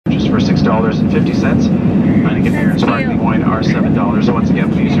$6.50. Heineken beer and sparkling wine are $7. So once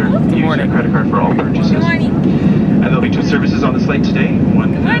again, please use your credit card for all purchases. And there'll be 2 services on the slate today.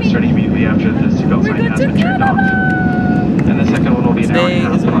 One starting immediately after the seatbelt sign has been turned off. And the second one will be an hour and a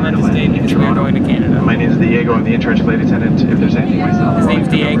half behind the land in Toronto. Going to Canada. My name is Diego. I'm the in-charge flight attendant. If there's anything myself, his name's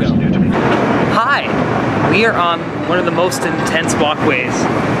Diego. New to me. Hi! We are on one of the most intense walkways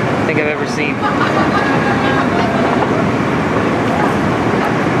I think I've ever seen.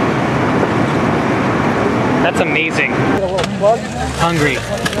 That's amazing. Hungry.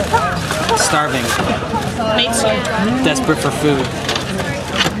 Starving. Desperate for food.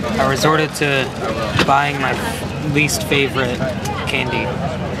 I resorted to buying my least favorite candy,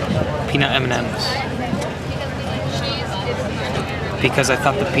 peanut M&Ms, because I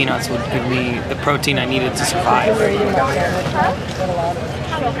thought the peanuts would give me the protein I needed to survive.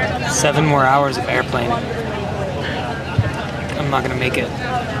 7 more hours of airplane. I'm not gonna make it.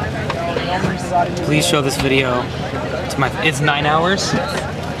 Please show this video to my... It's 9 hours?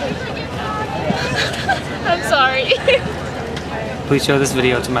 I'm sorry. Please show this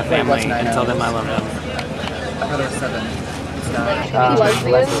video to my family and tell them I love them.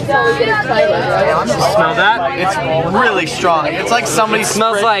 Smell that? It's really strong. It's like somebody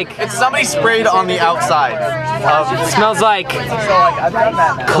smells like... It's somebody sprayed on the outside. It smells like...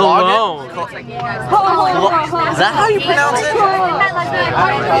 cologne. Is that how you pronounce it?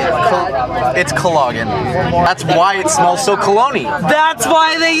 It's cologne. That's why it smells so cologne-y. That's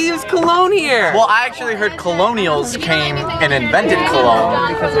why they use cologne here. Well, I actually heard colonials came and invented cologne.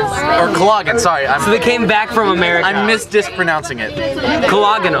 Or cologne, sorry. So they came back from America. I'm mispronouncing it.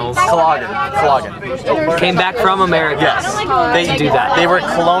 Colonials. Cologne. Came back from America. Yes. They do that. They were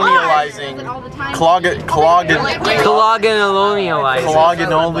colonializing.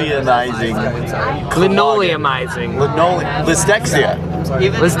 Linoleumizing. Lysdexia.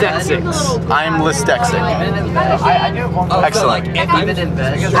 Lysdexics. I'm lysdexic. Excellent.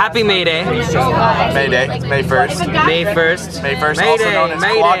 Happy May Day. May Day. May 1st. May 1st. May 1st, May also Day. known as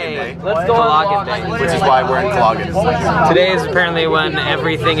May Cologne Day. Day. Let's go Cologne Day. Which is why we're in Cologne. Today is apparently when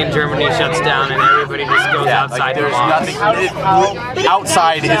everything in Germany shuts down and everybody just goes outside. Like there's nothing.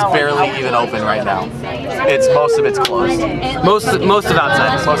 Outside is barely even open right now. Most of it's closed. Most of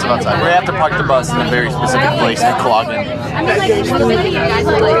outside. Most of outside. We have to park the bus in a very specific place in Cologne.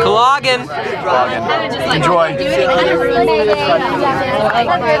 Cologne. Enjoy.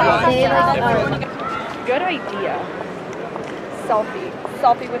 Good idea. Selfie.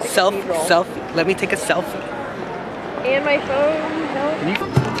 Selfie with the cathedral. Selfie. Let me take a selfie. And my phone. No.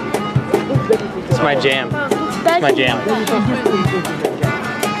 It's my jam. It's my jam.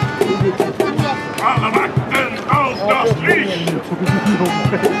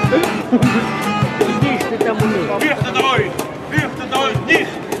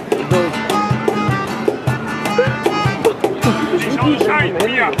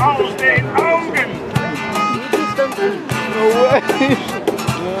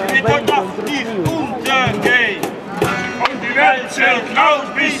 Die wordt nog niet ondergehen. Und die Welt zählt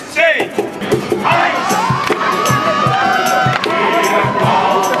laut bis 10.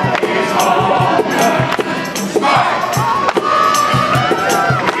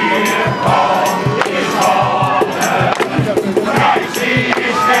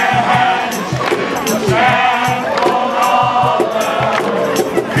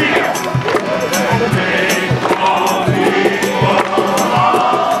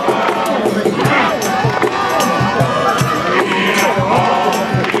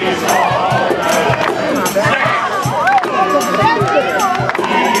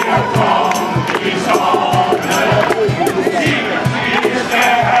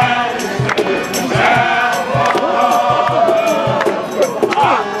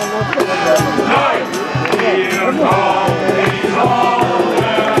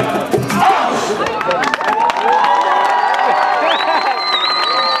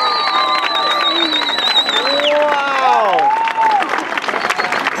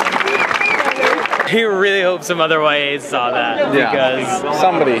 I really hope some other YAs saw that, because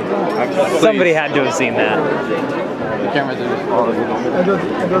somebody had to have seen that.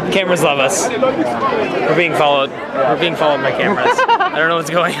 Cameras love us. We're being followed. We're being followed by cameras. I don't know what's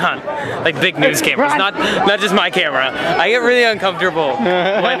going on. Like big news cameras, not just my camera. I get really uncomfortable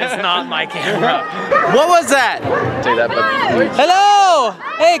when it's not my camera. What was that? Take that, but... Hello!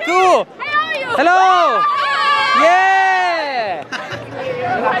 Hey, cool! Hello! Yeah!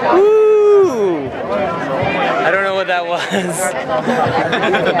 Woo! I don't know what that was,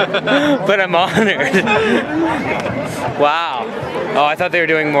 but I'm honored. Wow. Oh, I thought they were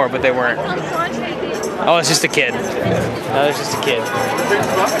doing more, but they weren't. Oh, it's just a kid. No, it's just a kid.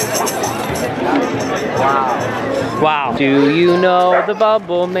 Wow. Wow. Do you know the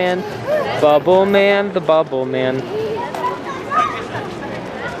Bubble Man? Bubble Man, the Bubble Man.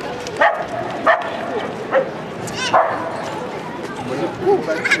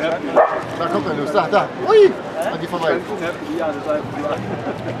 Da kommt er, Luis. Da. Ui! An die vorbei.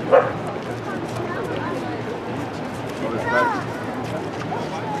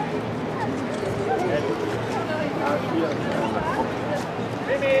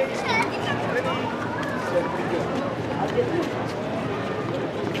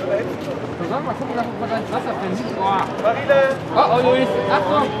 Sollen wir mal gucken, dass wir das Wasser finden? Oh, Luis,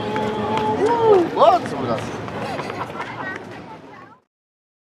 Achtung! Was?